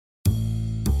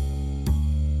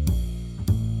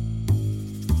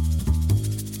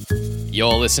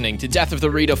You're listening to Death of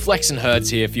the Reader. Flex and Herds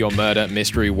here for your Murder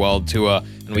Mystery World Tour,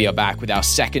 and we are back with our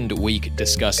second week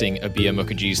discussing Abir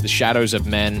Mukherjee's The Shadows of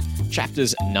Men,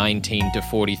 chapters 19 to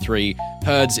 43.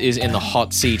 Herds is in the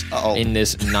hot seat in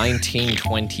this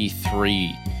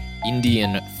 1923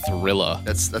 Indian thriller.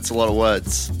 That's a lot of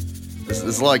words.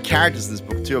 There's a lot of characters in this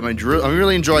book too. I'm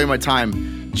really enjoying my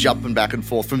time jumping back and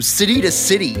forth from city to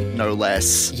city, no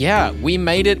less. Yeah, we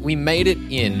made it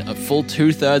in a full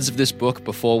 2/3 of this book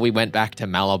before we went back to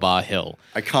Malabar Hill.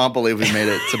 I can't believe we made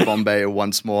it to Bombay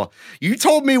once more. You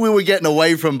told me we were getting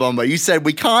away from Bombay. You said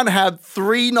we can't have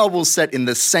 3 novels set in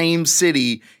the same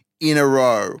city in a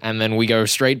row. And then we go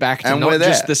straight back to not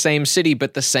just the same city,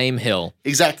 but the same hill.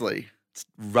 Exactly. It's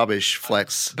rubbish,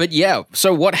 Flex. But yeah,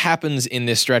 so what happens in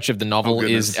this stretch of the novel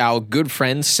is our good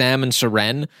friends Sam and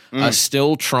Seren are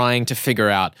still trying to figure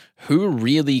out who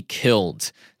really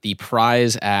killed the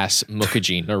prize-ass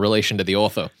Mukherjee, no relation to the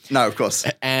author. No, of course.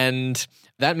 And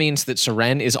that means that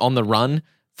Seren is on the run,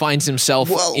 finds himself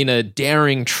in a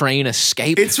daring train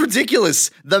escape. It's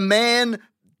ridiculous. The man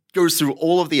goes through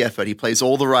all of the effort. He plays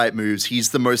all the right moves.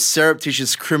 He's the most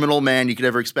surreptitious criminal man you could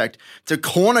ever expect to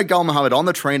corner Gul Muhammad on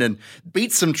the train and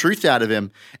beat some truth out of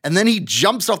him. And then he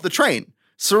jumps off the train.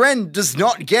 Seren does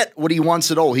not get what he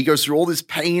wants at all. He goes through all this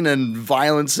pain and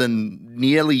violence and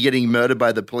nearly getting murdered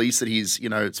by the police that he's,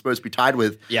 supposed to be tied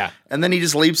with. Yeah. And then he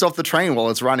just leaps off the train while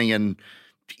it's running and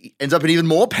ends up in even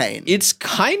more pain. It's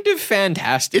kind of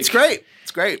fantastic. It's great.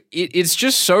 It's great. It's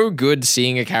just so good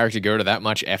seeing a character go to that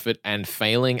much effort and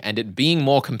failing and it being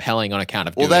more compelling on account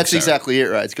of doing so. Well, that's exactly it,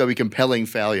 right? It's got to be compelling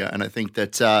failure, and I think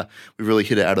that we really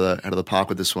hit it out of the park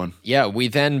with this one. Yeah, we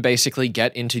then basically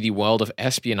get into the world of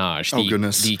espionage.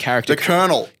 Goodness. The character... The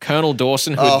Colonel. Colonel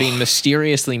Dawson, who had been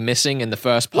mysteriously missing in the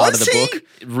first part of the book,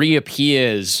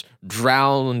 reappears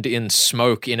drowned in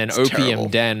smoke in an opium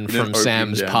den from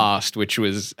Sam's past, which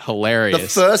was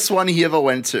hilarious. The first one he ever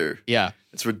went to. Yeah.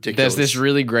 It's ridiculous. There's this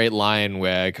really great line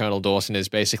where Colonel Dawson is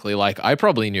basically like, I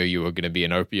probably knew you were going to be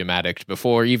an opium addict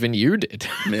before even you did.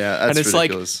 Yeah, that's and it's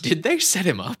ridiculous. like, did they set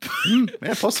him up?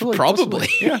 Yeah, possibly. Probably.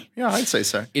 Yeah, I'd say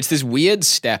so. It's this weird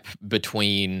step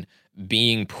between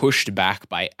being pushed back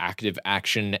by active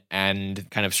action and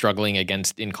kind of struggling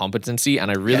against incompetency. And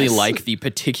I really like the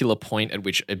particular point at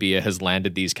which Abir has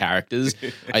landed these characters.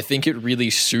 I think it really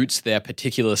suits their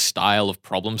particular style of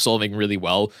problem solving really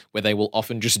well, where they will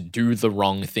often just do the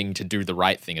wrong thing to do the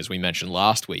right thing, as we mentioned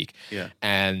last week. Yeah.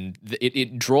 And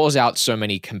it draws out so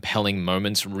many compelling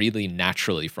moments really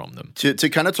naturally from them. To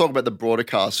kind of talk about the broader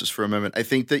cast just for a moment, I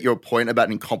think that your point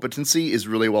about incompetency is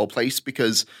really well placed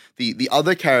because the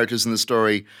other characters in the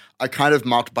story are kind of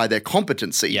marked by their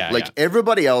competency.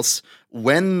 Everybody else,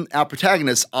 when our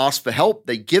protagonists ask for help,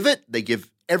 they give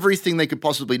everything they could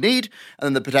possibly need, and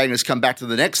then the protagonists come back to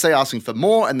the next day asking for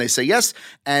more, and they say yes.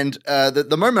 And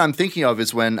the moment I'm thinking of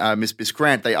is when Miss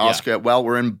Grant, they ask her, well,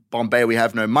 we're in Bombay, we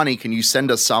have no money, can you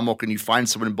send us some, or can you find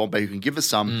someone in Bombay who can give us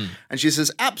some? And she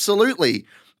says, absolutely.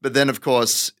 But then, of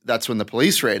course, that's when the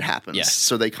police raid happens,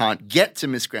 so they can't get to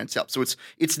Miss Grant's help. So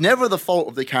it's never the fault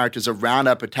of the characters around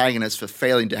our protagonists for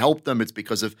failing to help them. It's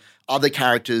because of other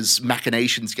characters'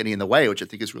 machinations getting in the way, which I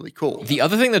think is really cool. The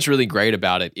other thing that's really great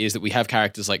about it is that we have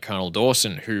characters like Colonel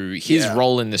Dawson, who his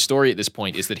role in the story at this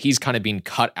point is that he's kind of been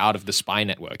cut out of the spy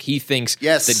network. He thinks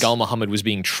that Gul Muhammad was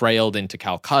being trailed into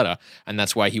Calcutta, and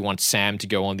that's why he wants Sam to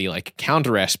go on the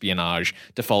counter-espionage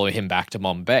to follow him back to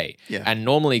Bombay. Yeah. And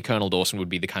normally Colonel Dawson would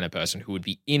be the kind of person who would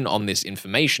be in on this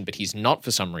information, but he's not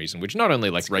for some reason, which not only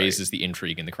raises the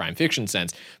intrigue in the crime fiction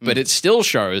sense, but it still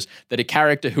shows that a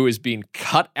character who has been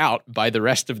cut out by the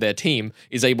rest of their team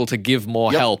is able to give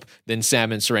more help than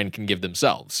Sam and Seren can give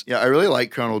themselves. Yeah, I really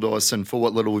like Colonel Dawson for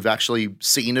what little we've actually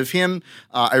seen of him.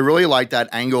 I really like that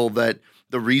angle that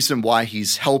the reason why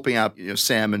he's helping out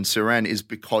Sam and Seren is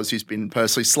because he's been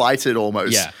personally slighted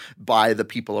almost by the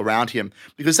people around him.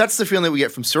 Because that's the feeling that we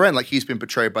get from Seren, like he's been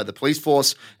betrayed by the police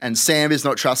force, and Sam is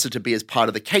not trusted to be as part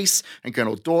of the case, and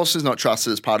Colonel Dawson is not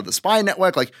trusted as part of the spy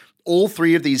network. Like, all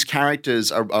three of these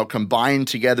characters are combined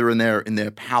together in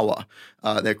their power,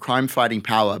 their crime-fighting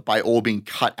power, by all being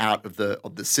cut out of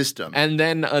the system. And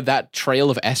then that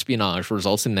trail of espionage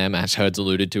results in them, as Herds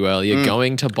alluded to earlier,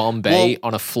 going to Bombay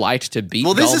on a flight to beat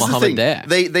Gul Muhammad there.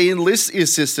 They enlist the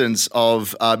assistance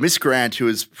of Miss Grant, who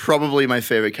is probably my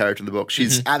favorite character in the book.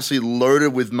 She's absolutely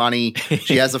loaded with money.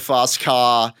 She has a fast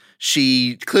car.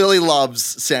 she clearly loves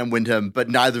Sam Wyndham, but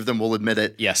neither of them will admit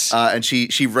it. Yes. And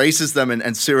she races them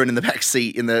and Siren in the back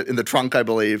seat in the trunk, I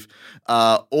believe,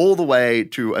 all the way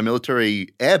to a military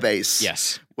airbase.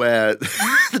 Yes. Where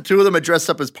the two of them are dressed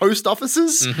up as post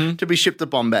officers to be shipped to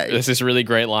Bombay. There's this really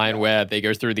great line where they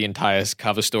go through the entire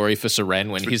cover story for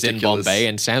Siren when he's in Bombay,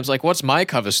 and Sam's like, "What's my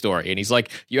cover story?" And he's like,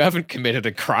 "You haven't committed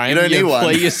a crime. You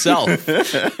play yourself."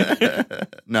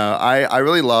 No, I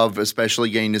really love especially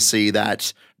getting to see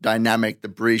that dynamic, the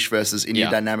British versus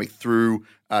Indian dynamic through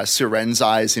Siren's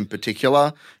eyes in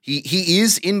particular. He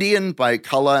is Indian by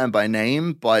color and by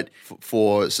name, but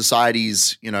for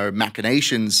society's,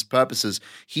 machinations purposes,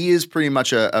 he is pretty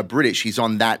much a British. He's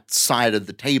on that side of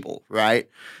the table, right?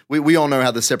 We all know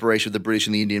how the separation of the British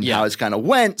and the Indian powers kind of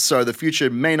went, so the future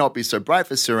may not be so bright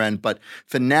for Siren, but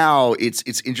for now, it's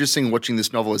interesting watching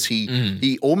this novel as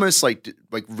he almost like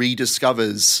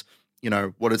rediscovers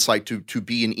what it's like to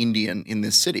be an Indian in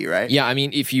this city, right? Yeah, I mean,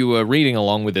 if you were reading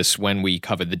along with us when we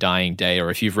covered The Dying Day,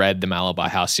 or if you've read the Malabar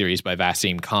House series by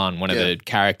Vaseem Khan, one of the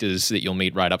characters that you'll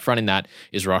meet right up front in that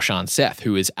is Roshan Seth,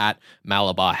 who is at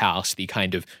Malabar House, the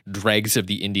kind of dregs of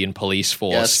the Indian police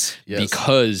force,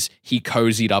 because he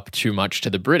cozied up too much to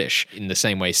the British, in the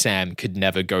same way Sam could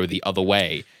never go the other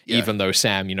way, even though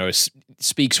Sam,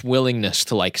 speaks willingness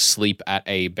to sleep at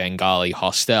a Bengali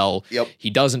hostel. He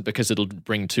doesn't because it'll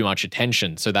bring too much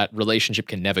attention, so that relationship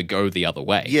can never go the other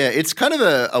way. Yeah, it's kind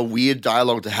of a weird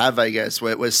dialogue to have, I guess,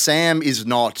 where Sam is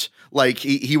not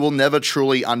he will never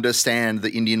truly understand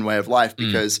the Indian way of life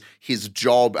because his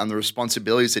job and the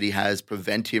responsibilities that he has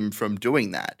prevent him from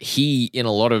doing that. He, in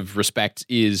a lot of respects,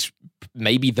 is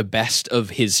maybe the best of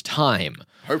his time.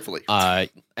 Hopefully.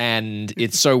 And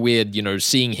it's so weird,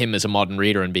 seeing him as a modern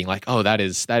reader and being like, oh, that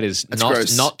is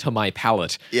not to my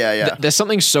palate. Yeah. There's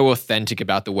something so authentic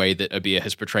about the way that Abir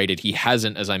has portrayed it. He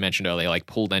hasn't, as I mentioned earlier,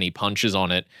 pulled any punches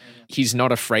on it. He's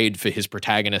not afraid for his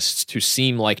protagonists to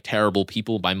seem like terrible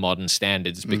people by modern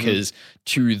standards because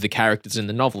to the characters in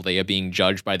the novel, they are being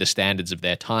judged by the standards of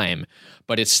their time.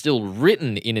 But it's still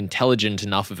written in intelligent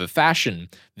enough of a fashion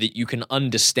that you can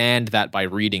understand that by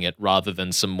reading it rather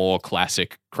than some more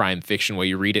classic crime fiction where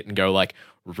you read it and go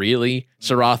really?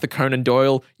 Sir Arthur Conan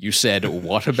Doyle? You said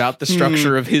what about the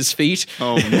structure of his feet?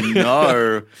 Oh,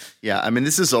 no. Yeah, I mean,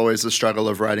 this is always the struggle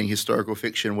of writing historical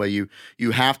fiction where you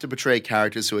have to portray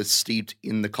characters who are steeped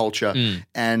in the culture.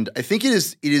 And I think it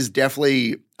is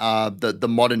definitely the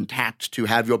modern tact to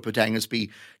have your protagonist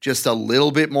be just a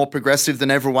little bit more progressive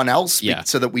than everyone else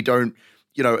so that we don't,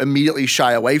 immediately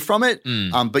shy away from it.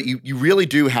 But you really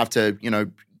do have to,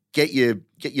 get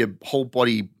your whole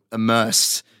body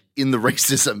immersed in the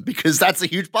racism because that's a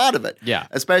huge part of it. Yeah.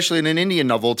 Especially in an Indian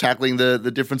novel tackling the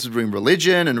difference between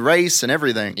religion and race and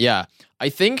everything. Yeah. I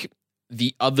think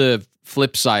the other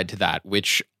flip side to that,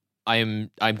 which I'm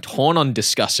torn on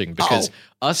discussing because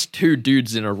us two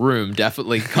dudes in a room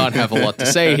definitely can't have a lot to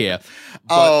say here.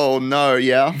 Oh, no,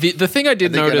 yeah. The thing I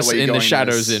did notice in The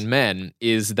Shadows in Men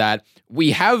is that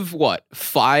we have,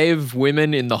 5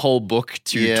 women in the whole book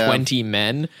to 20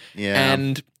 men? Yeah.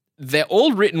 And they're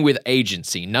all written with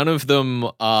agency. None of them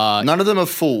are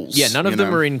fools. Yeah, none of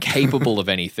them are incapable of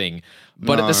anything.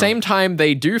 But at the same time,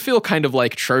 they do feel kind of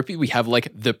tropey. We have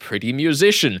the pretty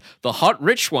musician, the hot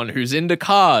rich one who's into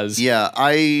cars. Yeah,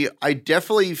 I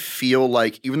definitely feel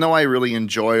even though I really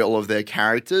enjoy all of their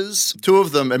characters, 2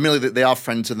 of them, admittedly, they are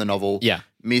friends in the novel. Yeah.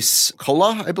 Miss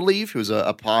Kola, I believe, who's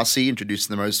a Parsi introduced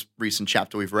in the most recent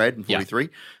chapter we've read in 43,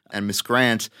 and Miss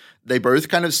Grant, they both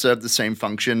kind of serve the same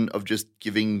function of just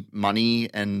giving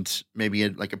money and maybe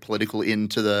a political in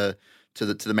to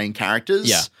the main characters.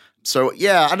 Yeah. So,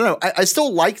 yeah, I don't know. I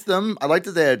still like them. I like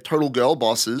that they're total girl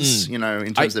bosses, in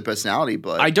terms of their personality.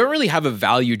 But I don't really have a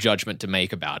value judgment to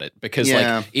make about it because,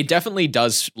 it definitely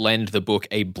does lend the book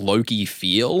a blokey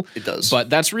feel. It does. But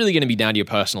that's really going to be down to your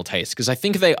personal taste because I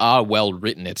think they are well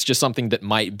written. It's just something that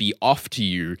might be off to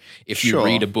you if you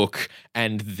read a book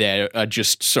and there are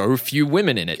just so few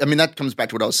women in it. I mean, that comes back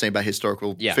to what I was saying about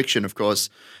historical fiction, of course,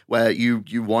 where you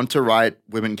want to write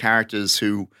women characters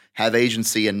who have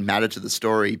agency and matter to the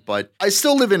story. But I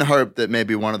still live in hope that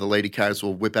maybe one of the lady characters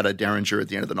will whip out a derringer at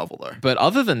the end of the novel, though. But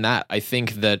other than that, I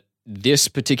think that this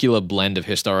particular blend of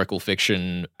historical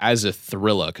fiction as a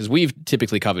thriller, because we've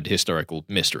typically covered historical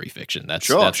mystery fiction. That's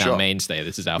our mainstay.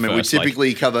 This is our first. We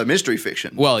typically cover mystery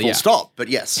fiction. Well, full stop, but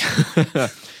yes.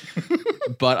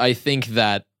 But I think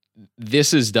that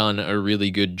this has done a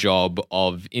really good job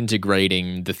of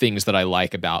integrating the things that I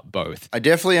like about both. I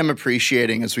definitely am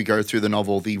appreciating, as we go through the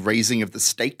novel, the raising of the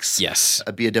stakes. Yes.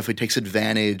 Abir definitely takes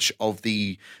advantage of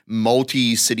the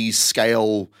multi-city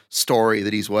scale story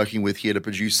that he's working with here to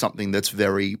produce something that's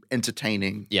very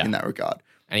entertaining in that regard.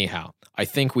 Anyhow, I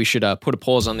think we should put a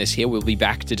pause on this here. We'll be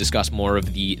back to discuss more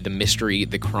of the mystery,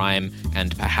 the crime,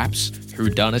 and perhaps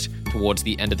whodunit towards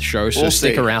the end of the show. So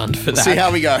stick around for that. See how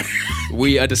we go.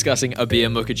 We are discussing Abir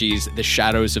Mukherjee's The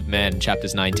Shadows of Men,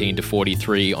 chapters 19 to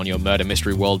 43 on your Murder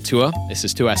Mystery World Tour. This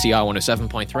is 2SER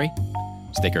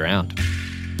 107.3. Stick around.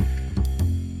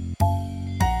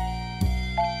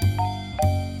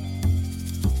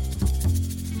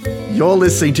 You're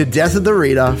listening to Death of the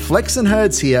Reader. Flex and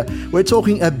Herds here. We're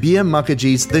talking Abir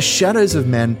Mukherjee's The Shadows of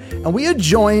Men, and we are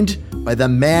joined by the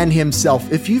man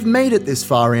himself. If you've made it this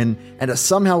far in and are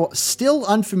somehow still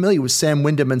unfamiliar with Sam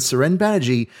Wyndham and Suren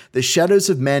Banerjee, The Shadows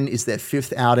of Men is their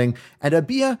 5th outing, and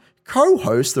Abir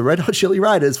co-host the Red Hot Chili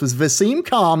Riders was Vaseem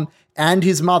Khan and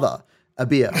his mother.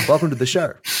 Abir, welcome to the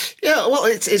show. Yeah, well,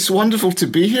 it's wonderful to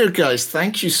be here, guys.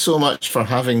 Thank you so much for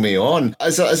having me on.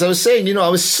 As I was saying, I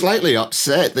was slightly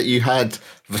upset that you had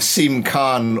Vaseem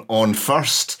Khan on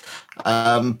first.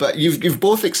 But you've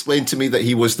both explained to me that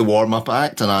he was the warm-up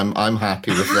act, and I'm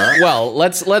happy with that. Well,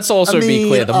 let's also be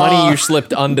clear. The money you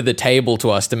slipped under the table to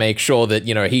us to make sure that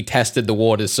he tested the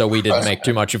waters so we didn't make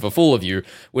too much of a fool of you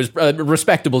was a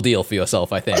respectable deal for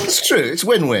yourself, I think. It's true. It's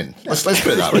win-win. Let's put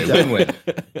it that way. Win-win.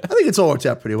 I think it's all worked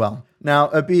out pretty well. Now,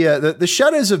 Abir, the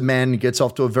Shadows of Men gets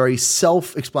off to a very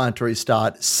self-explanatory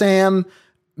start. Sam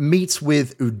meets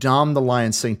with Udam the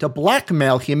Lion Singh to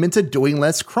blackmail him into doing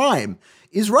less crime.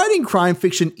 Is writing crime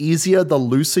fiction easier the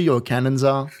looser your canons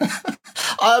are?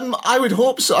 I would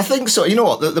hope so. I think so. You know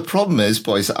what? The problem is,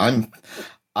 boys, I'm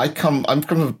coming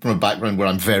from a background where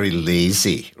I'm very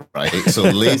lazy, right? So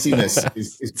laziness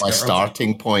is my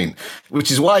starting point, which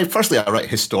is why, firstly, I write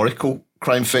historical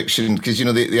crime fiction, because,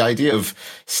 the idea of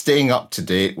staying up to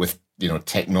date with,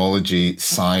 technology,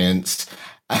 science,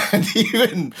 and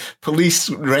even police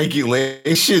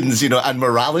regulations, and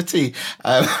morality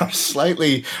are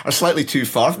slightly too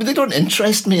far. I mean, they don't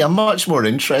interest me. I'm much more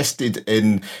interested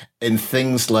in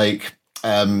things like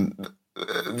the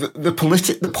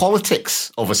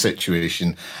politics of a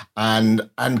situation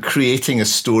and creating a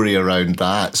story around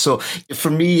that. So for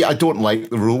me, I don't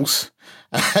like the rules.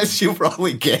 As you'll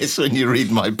probably guess when you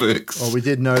read my books. Well, we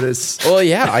did notice. Well,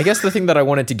 yeah, I guess the thing that I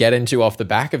wanted to get into off the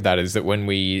back of that is that when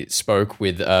we spoke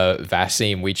with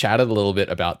Vaseem, we chatted a little bit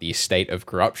about the state of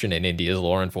corruption in India's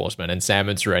law enforcement, and Sam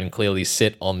and Suren clearly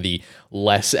sit on the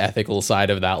less ethical side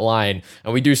of that line,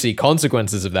 and we do see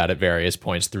consequences of that at various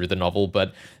points through the novel,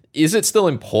 but is it still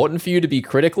important for you to be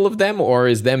critical of them, or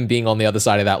is them being on the other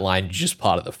side of that line just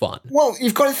part of the fun? Well,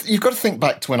 you've got to think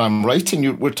back to when I'm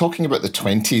writing. We're talking about the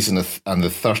 20s and the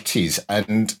 30s,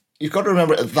 and you've got to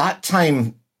remember at that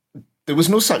time there was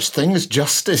no such thing as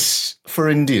justice for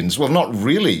Indians. Well, not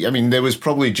really. I mean, there was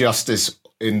probably justice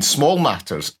in small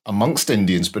matters amongst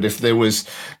Indians, but if there was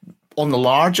on the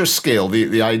larger scale,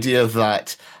 the idea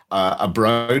that a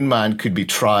brown man could be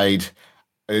tried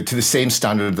to the same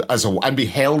standard and be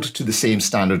held to the same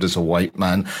standard as a white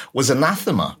man was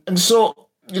anathema. And so,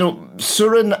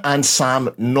 Suren and Sam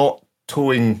not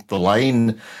towing the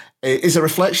line is a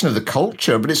reflection of the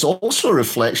culture, but it's also a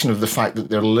reflection of the fact that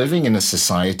they're living in a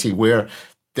society where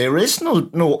there is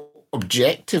no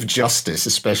objective justice,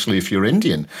 especially if you're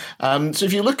Indian. So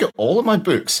if you look at all of my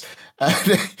books,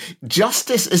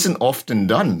 justice isn't often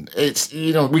done. It's,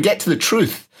 we get to the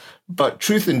truth. But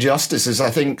truth and justice, as I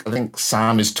think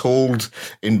Sam is told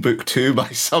in book 2 by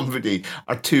somebody,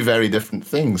 are two very different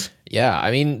things. Yeah,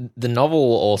 I mean, the novel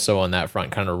also on that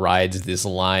front kind of rides this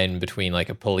line between like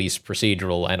a police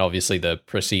procedural, and obviously the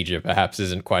procedure perhaps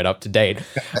isn't quite up to date.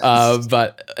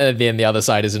 But then the other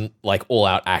side isn't like all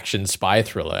out action spy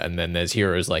thriller. And then there's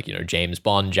heroes like, James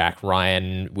Bond, Jack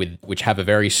Ryan, which have a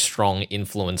very strong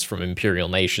influence from imperial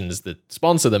nations that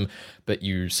sponsor them. But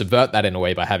you subvert that in a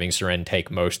way by having Suren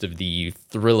take most of the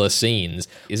thriller scenes.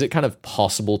 Is it kind of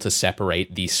possible to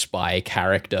separate the spy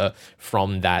character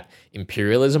from that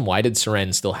imperialism? Why did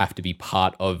Suren still have to be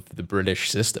part of the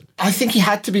British system? I think he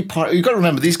had to be part. You've got to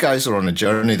remember, these guys are on a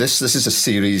journey. This is a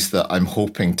series that I'm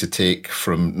hoping to take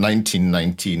from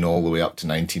 1919 all the way up to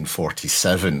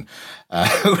 1947,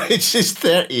 which is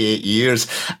 38 years.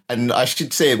 And I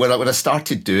should say, when I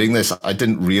started doing this, I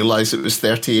didn't realize it was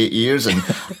 38 years. And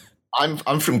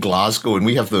I'm from Glasgow, and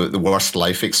we have the worst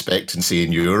life expectancy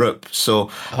in Europe.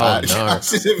 So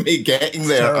chances of me getting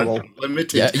there are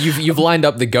limited. Yeah, you've lined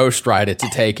up the Ghost Rider to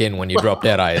take in when you drop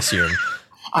dead, I assume.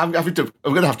 I'm going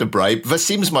to have to bribe.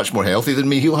 Vaseem's much more healthy than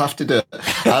me. He'll have to do it.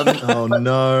 Oh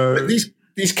no! But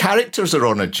these characters are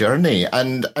on a journey,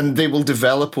 and they will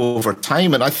develop over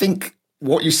time. And I think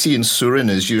what you see in Surin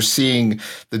is you're seeing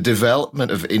the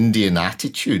development of Indian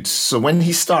attitudes. So when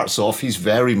he starts off, he's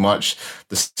very much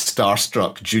the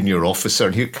starstruck junior officer.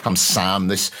 And here comes Sam,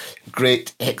 this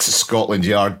great ex-Scotland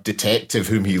Yard detective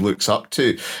whom he looks up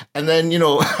to. And then,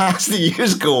 as the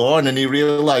years go on and he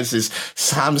realizes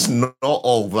Sam's not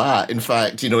all that. In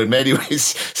fact, in many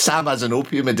ways, Sam has an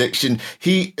opium addiction.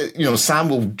 Sam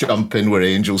will jump in where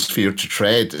angels fear to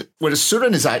tread. Whereas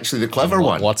Surin is actually the clever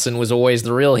one. Watson was always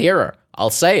the real hero. I'll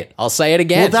say it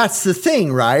again. Well, that's the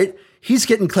thing, right? He's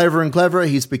getting cleverer and cleverer.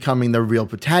 He's becoming the real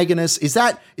protagonist. Is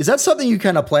that something you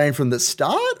kind of planned from the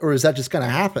start, or is that just going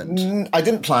to happen? I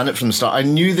didn't plan it from the start. I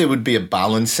knew there would be a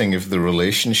balancing of the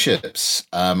relationships.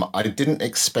 I didn't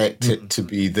expect it to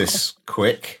be this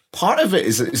quick. Part of it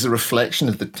is a reflection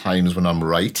of the times when I'm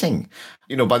writing.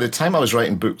 By the time I was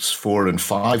writing books 4 and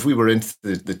 5, we were into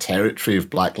the territory of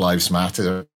Black Lives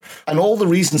Matter. And all the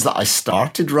reasons that I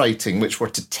started writing, which were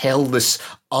to tell this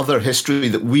other history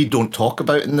that we don't talk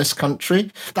about in this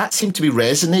country, that seemed to be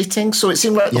resonating. So it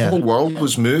seemed like the whole world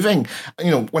was moving.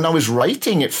 When I was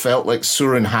writing, it felt like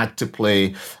Surin had to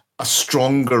play a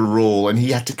stronger role and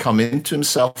he had to come into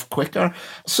himself quicker.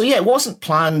 So it wasn't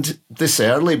planned this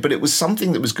early, but it was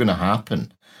something that was going to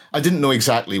happen. I didn't know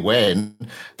exactly when,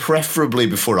 preferably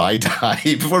before I die,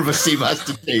 before Vaseem has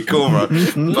to take over.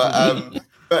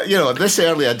 But this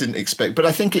early I didn't expect. But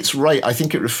I think it's right. I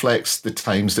think it reflects the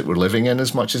times that we're living in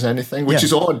as much as anything, which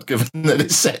is odd given that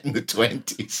it's set in the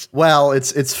 20s. Well,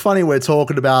 it's funny we're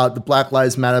talking about the Black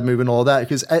Lives Matter movement and all that,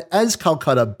 because as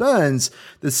Calcutta burns,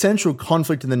 the central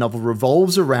conflict in the novel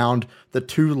revolves around the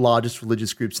two largest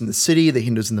religious groups in the city, the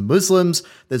Hindus and the Muslims.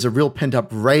 There's a real pent-up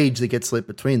rage that gets lit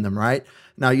between them, right?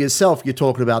 Now, yourself, you're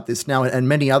talking about this now, and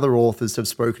many other authors have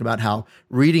spoken about how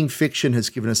reading fiction has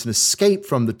given us an escape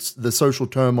from the social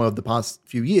turmoil of the past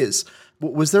few years.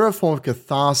 Was there a form of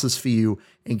catharsis for you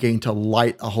in getting to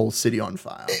light a whole city on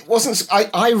fire? It wasn't.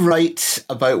 I write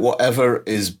about whatever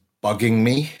is bugging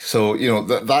me. So,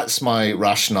 that's my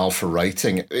rationale for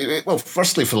writing. Well,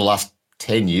 firstly, for the last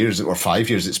 10 years or 5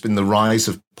 years, it's been the rise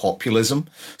of populism.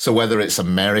 So whether it's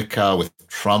America with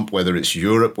Trump, whether it's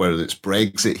Europe, whether it's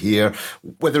Brexit here,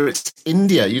 whether it's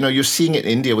India, you're seeing it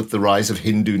in India with the rise of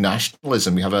Hindu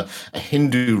nationalism. We have a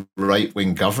Hindu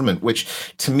right-wing government, which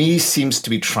to me seems to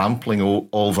be trampling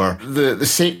over the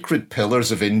sacred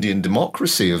pillars of Indian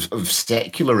democracy, of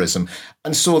secularism.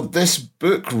 And so this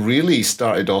book really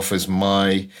started off as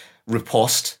my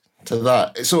riposte to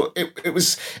that. So it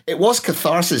was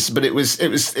catharsis, but it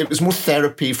was more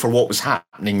therapy for what was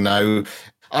happening now.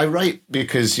 I write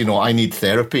because, I need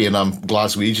therapy and I'm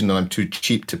Glaswegian and I'm too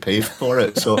cheap to pay for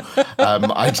it. So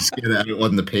I just get it out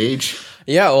on the page.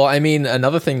 Yeah, well, I mean,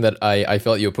 another thing that I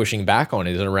felt you were pushing back on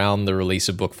is around the release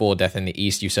of Book 4, Death in the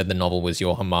East. You said the novel was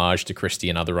your homage to Christie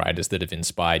and other writers that have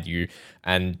inspired you.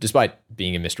 And despite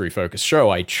being a mystery-focused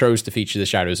show, I chose to feature The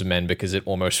Shadows of Men because it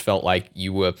almost felt like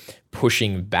you were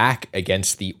pushing back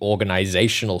against the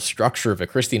organizational structure of a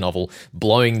Christie novel,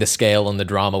 blowing the scale and the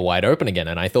drama wide open again.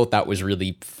 And I thought that was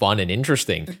really fun and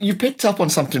interesting. You picked up on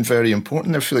something very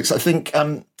important there, Felix. I think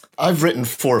I've written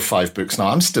 4 or 5 books now.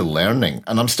 I'm still learning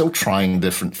and I'm still trying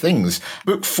different things.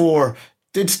 Book 4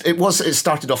 it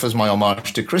started off as my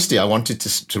homage to Christie. I wanted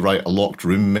to write a locked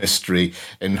room mystery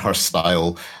in her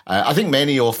style. I think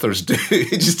many authors do.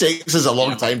 It just takes us a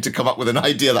long time to come up with an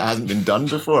idea that hasn't been done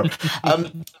before.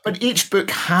 But each book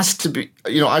has to be,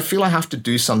 I feel I have to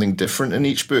do something different in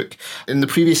each book. In the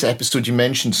previous episode, you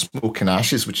mentioned Smoke and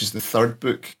Ashes, which is the 3rd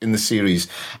book in the series.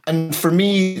 And for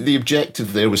me, the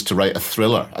objective there was to write a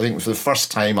thriller. I think for the first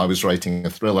time I was writing a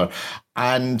thriller.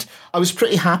 And I was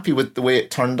pretty happy with the way it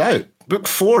turned out. Book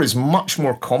 4 is much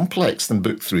more complex than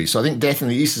Book 3. So I think Death in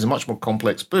the East is a much more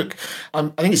complex book. I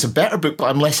think it's a better book, but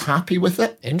I'm less happy with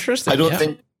it. Interesting. I don't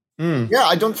think... Yeah,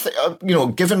 I don't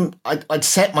think, given I'd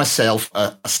set myself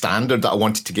a standard that I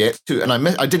wanted to get to, and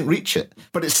I didn't reach it.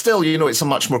 But it's still, it's a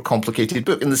much more complicated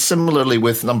book. And similarly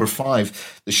with number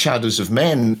 5, The Shadows of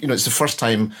Men, it's the first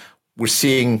time we're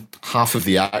seeing half of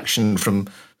the action from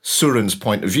Surin's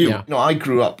point of view. Yeah. I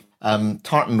grew up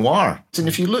Tartan Noir. And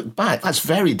if you look back, that's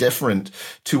very different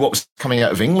to what was coming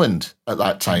out of England at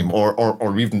that time, or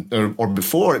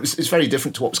before. It's very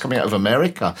different to what was coming out of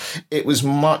America. It was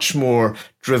much more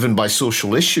driven by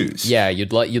social issues. Yeah,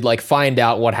 you'd find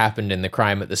out what happened in the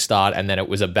crime at the start, and then it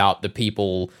was about the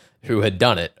people who had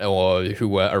done it or who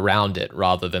were around it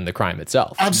rather than the crime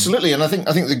itself. Absolutely. And I think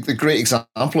the great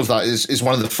example of that is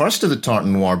one of the first of the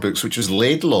Tartan Noir books, which was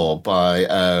Laidlaw by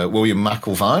William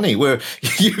McIlvanney, where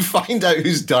you find out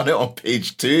who's done it on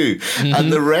page 2. Mm-hmm.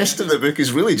 And the rest of the book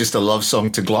is really just a love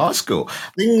song to Glasgow.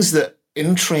 Things that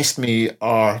interest me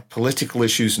are political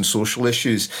issues and social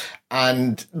issues,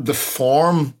 and the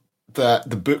form that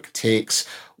the book takes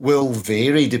will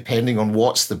vary depending on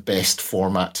what's the best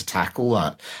format to tackle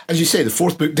that. As you say, the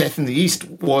fourth book, Death in the East,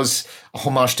 was a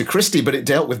homage to Christie, but it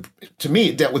dealt with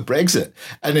Brexit,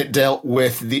 and it dealt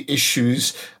with the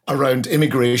issues around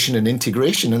immigration and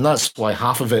integration, and that's why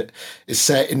half of it is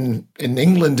set in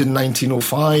England in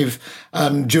 1905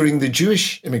 during the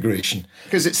Jewish immigration,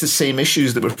 because it's the same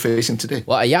issues that we're facing today.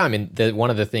 Well, yeah, I mean, one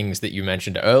of the things that you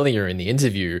mentioned earlier in the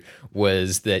interview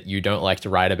was that you don't like to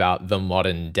write about the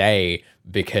modern day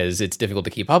because it's difficult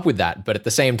to keep up with that. But at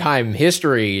the same time,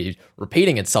 history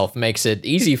repeating itself makes it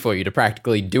easy for you to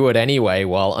practically do it anyway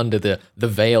while under the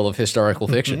veil of historical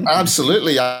fiction.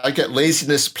 Absolutely. I get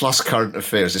laziness plus current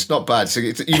affairs. It's not bad. So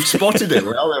you've spotted it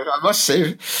well. I must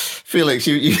say, Felix,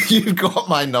 you've got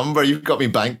my number. You've got me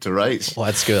banked to rights. Well,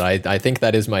 that's good. I think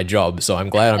that is my job, so I'm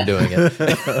glad I'm doing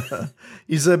it.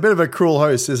 He's a bit of a cruel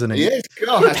host, isn't he? Yes,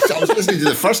 gosh. I was listening to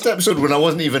the first episode when I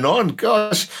wasn't even on.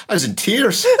 Gosh, I was in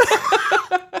tears.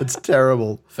 It's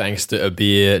terrible. Thanks to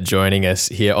Abir joining us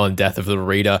here on Death of the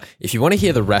Reader. If you want to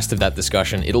hear the rest of that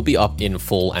discussion, it'll be up in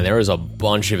full, and there is a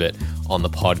bunch of it on the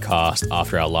podcast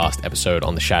after our last episode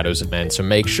on the Shadows of Men. So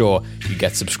make sure you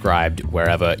get subscribed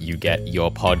wherever you get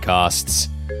your podcasts.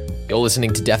 You're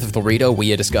listening to Death of the Reader.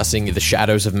 We are discussing The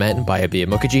Shadows of Men by Abir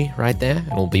Mukherjee right there,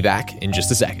 and we'll be back in just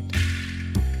a second.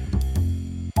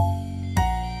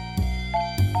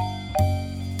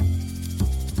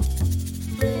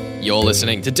 You're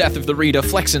listening to Death of the Reader.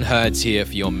 Flex and Herds here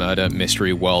for your Murder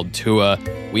Mystery World Tour.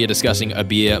 We are discussing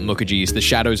Abir Mukherjee's The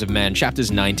Shadows of Men,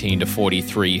 chapters 19 to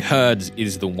 43. Herds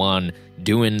is the one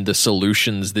doing the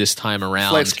solutions this time around.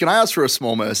 Flex, can I ask for a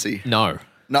small mercy? No.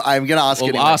 No, I'm going to ask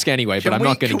anyway. We'll ask anyway, but I'm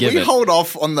not going to give it. Can we hold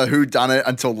off on the whodunit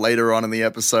until later on in the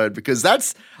episode? Because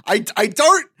that's... I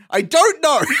don't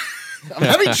know. I'm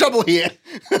having trouble here.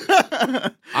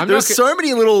 There's so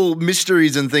many little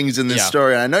mysteries and things in this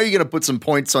story. And I know you're going to put some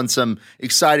points on some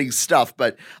exciting stuff,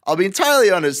 but I'll be entirely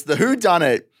honest. The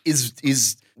whodunit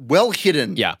is well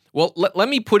hidden. Yeah. Well, let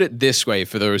me put it this way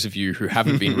for those of you who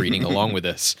haven't been reading along with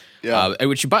us,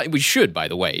 which we should, by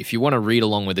the way. If you want to read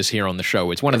along with us here on the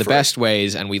show, it's one of the best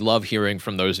ways, and we love hearing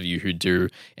from those of you who do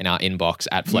in our inbox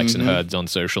at Flex and Herds on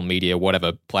social media,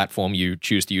 whatever platform you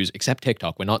choose to use, except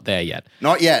TikTok. We're not there yet.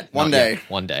 Not yet. One day.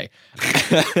 One day.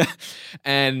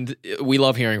 And we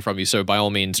love hearing from you, so by all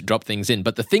means, drop things in.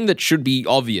 But the thing that should be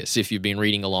obvious if you've been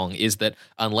reading along is that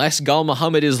unless Gul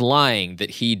Muhammad is lying that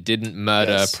he didn't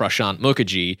murder Prashant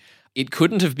Mukherjee, it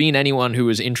couldn't have been anyone who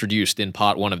was introduced in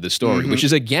part one of the story, which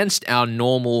is against our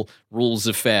normal rules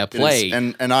of fair play.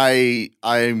 And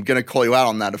I'm going to call you out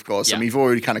on that, of course. Yeah. I mean, you've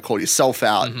already kind of called yourself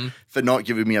out for not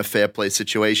giving me a fair play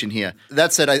situation here.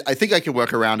 That said, I think I can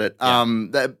work around it.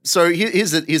 Yeah. So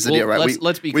here's the deal, right?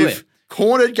 Let's be clear. We've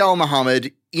cornered Gul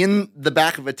Muhammad in the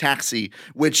back of a taxi,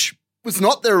 which was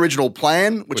not their original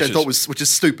plan, which is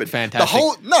stupid.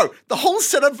 Fantastic. The whole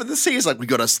setup for the scene is like, we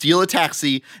got to steal a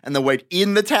taxi and then wait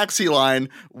in the taxi line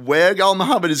where Gul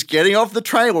Muhammad is getting off the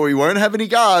train where we won't have any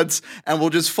guards, and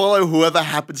we'll just follow whoever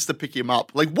happens to pick him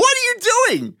up. Like, what are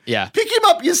you doing? Yeah. Pick him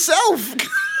up yourself.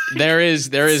 There is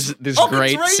this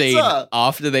great scene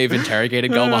after they've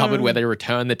interrogated Gul Muhammad where they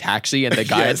return the taxi and the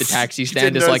guy at the taxi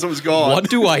stand is like, what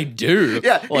do I do?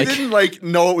 Yeah, he didn't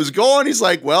know it was gone. He's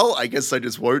like, well, I guess I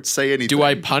just won't say anything. Do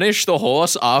I punish the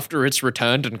horse after it's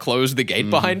returned and close the gate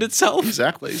behind itself?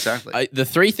 Exactly. The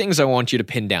three things I want you to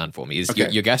pin down for me is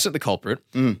your guess at the culprit,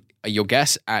 your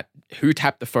guess at who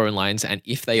tapped the phone lines and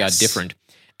if they are different,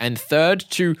 and third,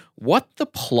 to what the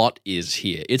plot is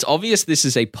here. It's obvious this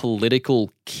is a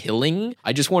political killing.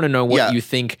 I just want to know what you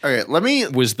think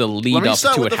was the lead up to it happening. Let me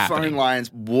start with the phone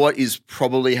lines. What is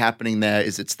probably happening there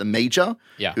is it's the major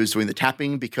who's doing the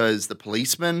tapping, because the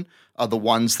policemen are the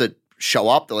ones that show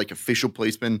up. They're like official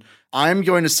policemen. I'm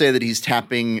going to say that he's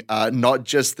tapping not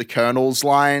just the colonel's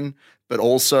line, but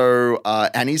also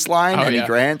Annie's line, Annie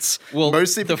Grant's. Well,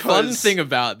 mostly the fun thing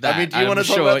about that, I mean, do you want to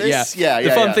talk about this? Yeah.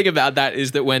 The fun thing about that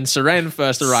is that when Seren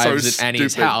first arrives at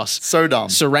Annie's house, so dumb.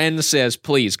 Seren says,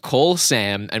 please call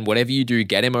Sam, and whatever you do,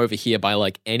 get him over here by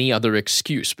like any other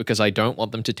excuse, because I don't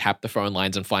want them to tap the phone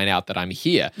lines and find out that I'm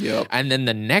here. Yep. And then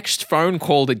the next phone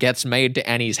call that gets made to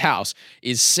Annie's house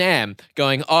is Sam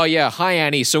going, oh yeah, hi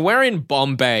Annie, so we're in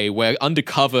Bombay, we're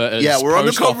undercover as we're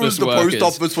undercover as the workers.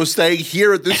 post office, we're staying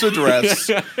here at this address.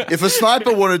 If a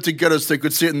sniper wanted to get us, they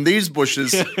could sit in these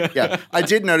bushes. Yeah, I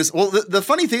did notice. Well, the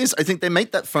funny thing is, I think they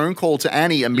make that phone call to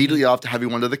Annie immediately after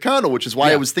having one to the colonel, which is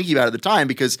why I was thinking about it at the time,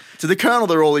 because to the colonel,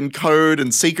 they're all in code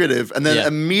and secretive. And then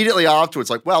immediately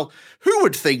afterwards, like, well, who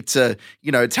would think to,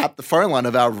 tap the phone line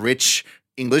of our rich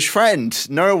English friend.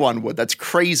 No one would. That's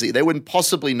crazy. They wouldn't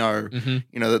possibly know,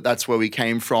 that that's where we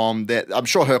came from. That I'm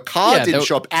sure her car didn't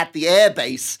show up at the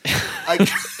airbase.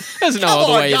 There's no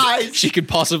other way that she could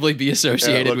possibly be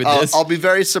associated with this. I'll be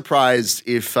very surprised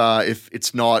if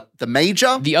it's not the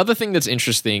Major. The other thing that's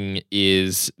interesting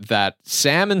is that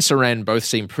Sam and Seren both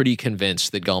seem pretty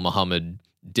convinced that Gul Muhammad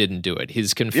didn't do it.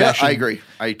 His confession. Yeah, I agree.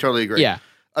 I totally agree. Yeah.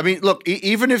 I mean, look,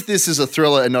 even if this is a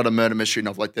thriller and not a murder mystery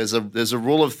novel, like there's a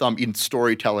rule of thumb in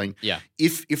storytelling. Yeah.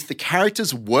 If the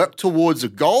characters work towards a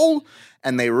goal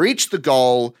and they reach the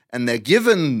goal and they're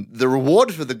given the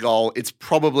reward for the goal, it's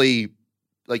probably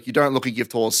like you don't look a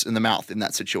gift horse in the mouth in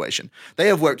that situation. They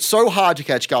have worked so hard to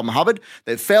catch Gul Muhammad.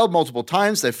 They've failed multiple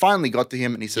times. They finally got to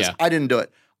him and he says, I didn't do it.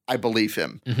 I believe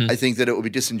him. I think that it would be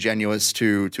disingenuous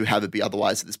to have it be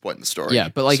otherwise at this point in the story. Yeah,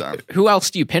 but who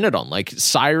else do you pin it on? Like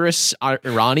Cyrus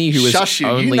Irani, who is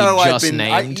only just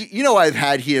named? I've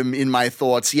had him in my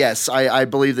thoughts. Yes, I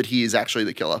believe that he is actually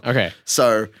the killer. Okay.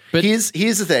 So but here's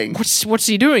the thing. What's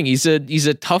he doing? He's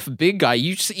a tough big guy.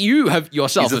 You have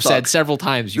yourself said several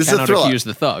times you cannot accuse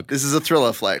the thug. This is a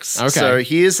thriller, Flex. Okay. So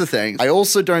here's the thing. I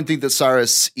also don't think that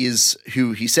Cyrus is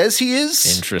who he says he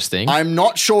is. Interesting. I'm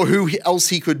not sure who else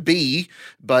he could be,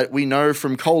 but we know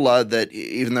from Kola that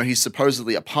even though he's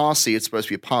supposedly a Parsi, it's supposed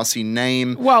to be a Parsi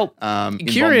name. Well,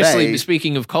 curiously, Bombay.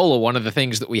 Speaking of Kola, one of the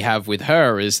things that we have with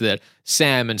her is that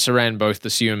Sam and Seren both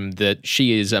assume that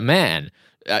she is a man.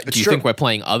 Do you think we're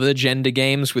playing other gender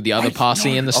games with the other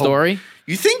Parsi in the story?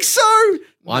 You think so?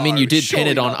 Well, I mean, you did pin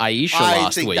it on Aisha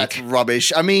last week. That's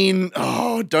rubbish. I mean,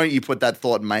 don't you put that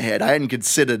thought in my head. I hadn't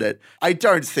considered it. I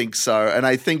don't think so. And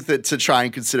I think that to try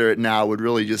and consider it now would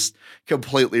really just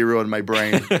completely ruin my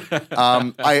brain.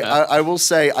 I will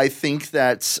say, I think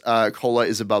that Kola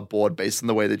is above board based on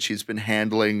the way that she's been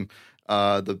handling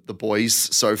the boys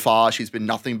so far. She's been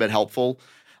nothing but helpful.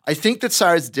 I think that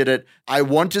Cyrus did it. I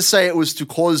want to say it was to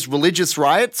cause religious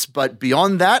riots, but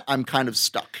beyond that, I'm kind of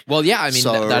stuck. Well, yeah, I mean,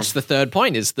 that's the third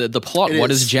point is the plot.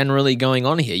 What is generally going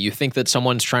on here? You think that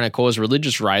someone's trying to cause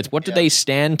religious riots. What do they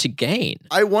stand to gain?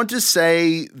 I want to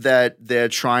say that they're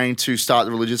trying to start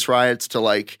the religious riots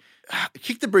to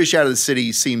kick the British out of the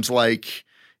city seems like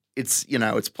it's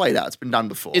played out. It's been done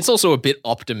before. It's also a bit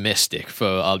optimistic for,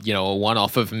 a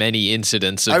one-off of many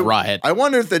incidents of riot. I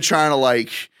wonder if they're trying to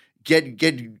get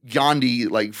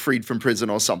Gandhi freed from prison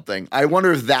or something. I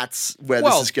wonder if that's where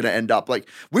this is going to end up.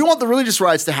 We want the religious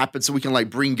riots to happen so we can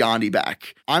bring Gandhi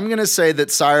back. I'm going to say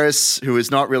that Cyrus, who is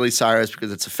not really Cyrus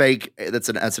because it's a fake, that's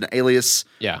an alias.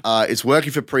 Yeah, is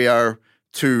working for Prio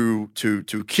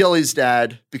to kill his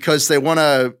dad because they want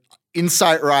to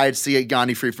incite riots to get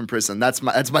Gandhi free from prison. That's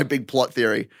my big plot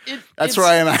theory. That's where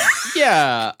I am at.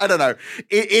 Yeah, I don't know.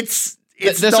 It's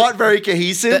not very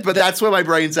cohesive, but that's where my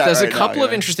brain's at. There's a couple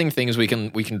of interesting things we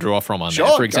can draw from on there.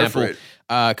 For example,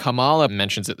 Kamala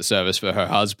mentions at the service for her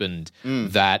husband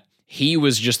that he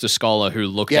was just a scholar who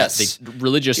looked at the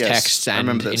religious texts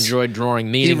and enjoyed drawing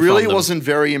meaning from them. He really wasn't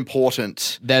very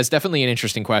important. There's definitely an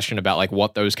interesting question about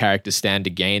what those characters stand to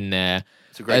gain there.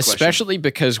 It's a great especially question.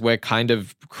 Because we're kind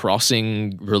of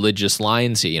crossing religious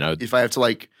lines here. If I have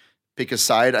to pick a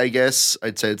side, I guess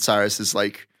I'd say that Cyrus is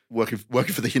working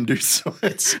for the Hindus.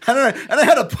 I don't know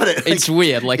how to put it. It's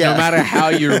weird. No matter how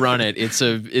you run it, it's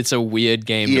a weird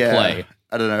game to play.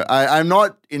 I don't know. I'm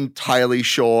not entirely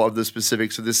sure of the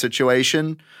specifics of this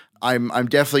situation. I'm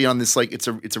definitely on this it's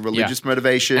a religious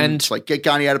motivation. And get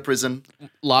Gandhi out of prison.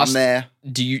 I'm there.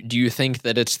 Do you think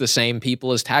that it's the same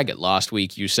people as Taggart? Last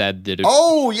week you said that.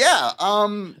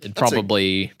 It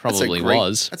probably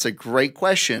was. That's a great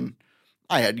question.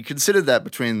 I hadn't considered that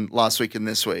between last week and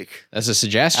this week. There's a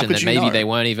suggestion that maybe they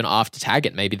weren't even after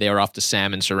Taggart. Maybe they were after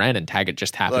Sam and Seren, and Taggart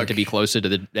just happened to be closer to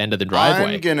the end of the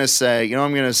driveway. I'm going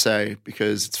to say,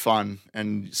 because it's fun,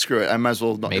 and screw it, I might as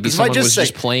well not. Maybe someone was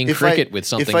just playing cricket with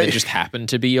something that just happened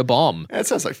to be a bomb. That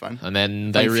sounds like fun. And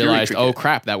then they realized, oh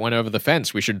crap, that went over the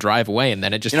fence. We should drive away, and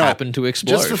then it just happened to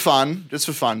explode. Just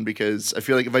for fun, because I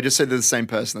feel like if I just say they're the same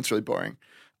person, that's really boring.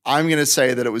 I'm going to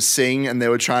say that it was Singh and they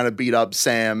were trying to beat up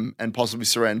Sam and possibly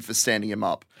Seren for standing him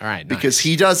up. All right, because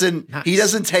he doesn't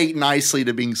take nicely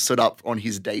to being stood up on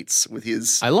his dates with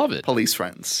his police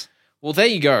friends. Well, there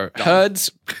you go.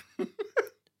 Herds.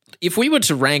 If we were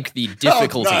to rank the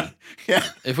difficulty,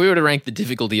 if we were to rank the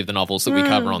difficulty of the novels that we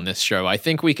cover on this show, I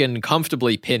think we can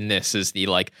comfortably pin this as the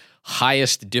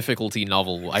highest difficulty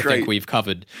novel I think we've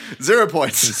covered. 0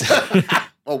 points.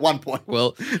 Or 1 point.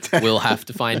 We'll have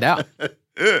to find out.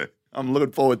 I'm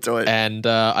looking forward to it. And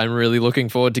I'm really looking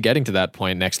forward to getting to that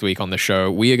point next week on the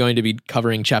show. We are going to be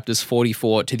covering chapters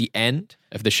 44 to the end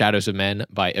of The Shadows of Men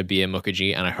by Abir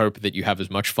Mukherjee, and I hope that you have as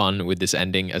much fun with this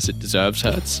ending as it deserves,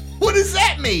 Hertz. What does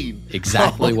that mean?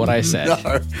 Exactly what I said.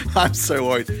 No, I'm so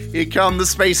worried. Here come the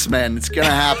spacemen. It's going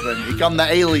to happen. Here come the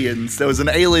aliens. There was an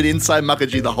alien inside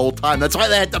Mukherjee the whole time. That's why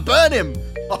they had to burn him.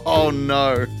 Oh,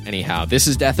 no. Anyhow, this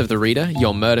is Death of the Reader,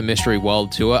 your murder mystery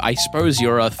world tour. I suppose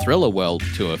you're a thriller world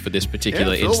tour for this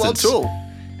particular instance. World tour.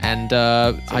 And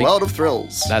it's a world of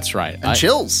thrills. That's right. And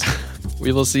chills.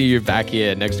 We will see you back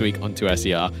here next week on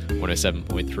 2SER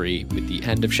 107.3 with the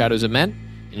end of Shadows of Men.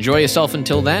 Enjoy yourself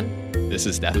until then. This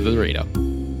is Death of the Reader.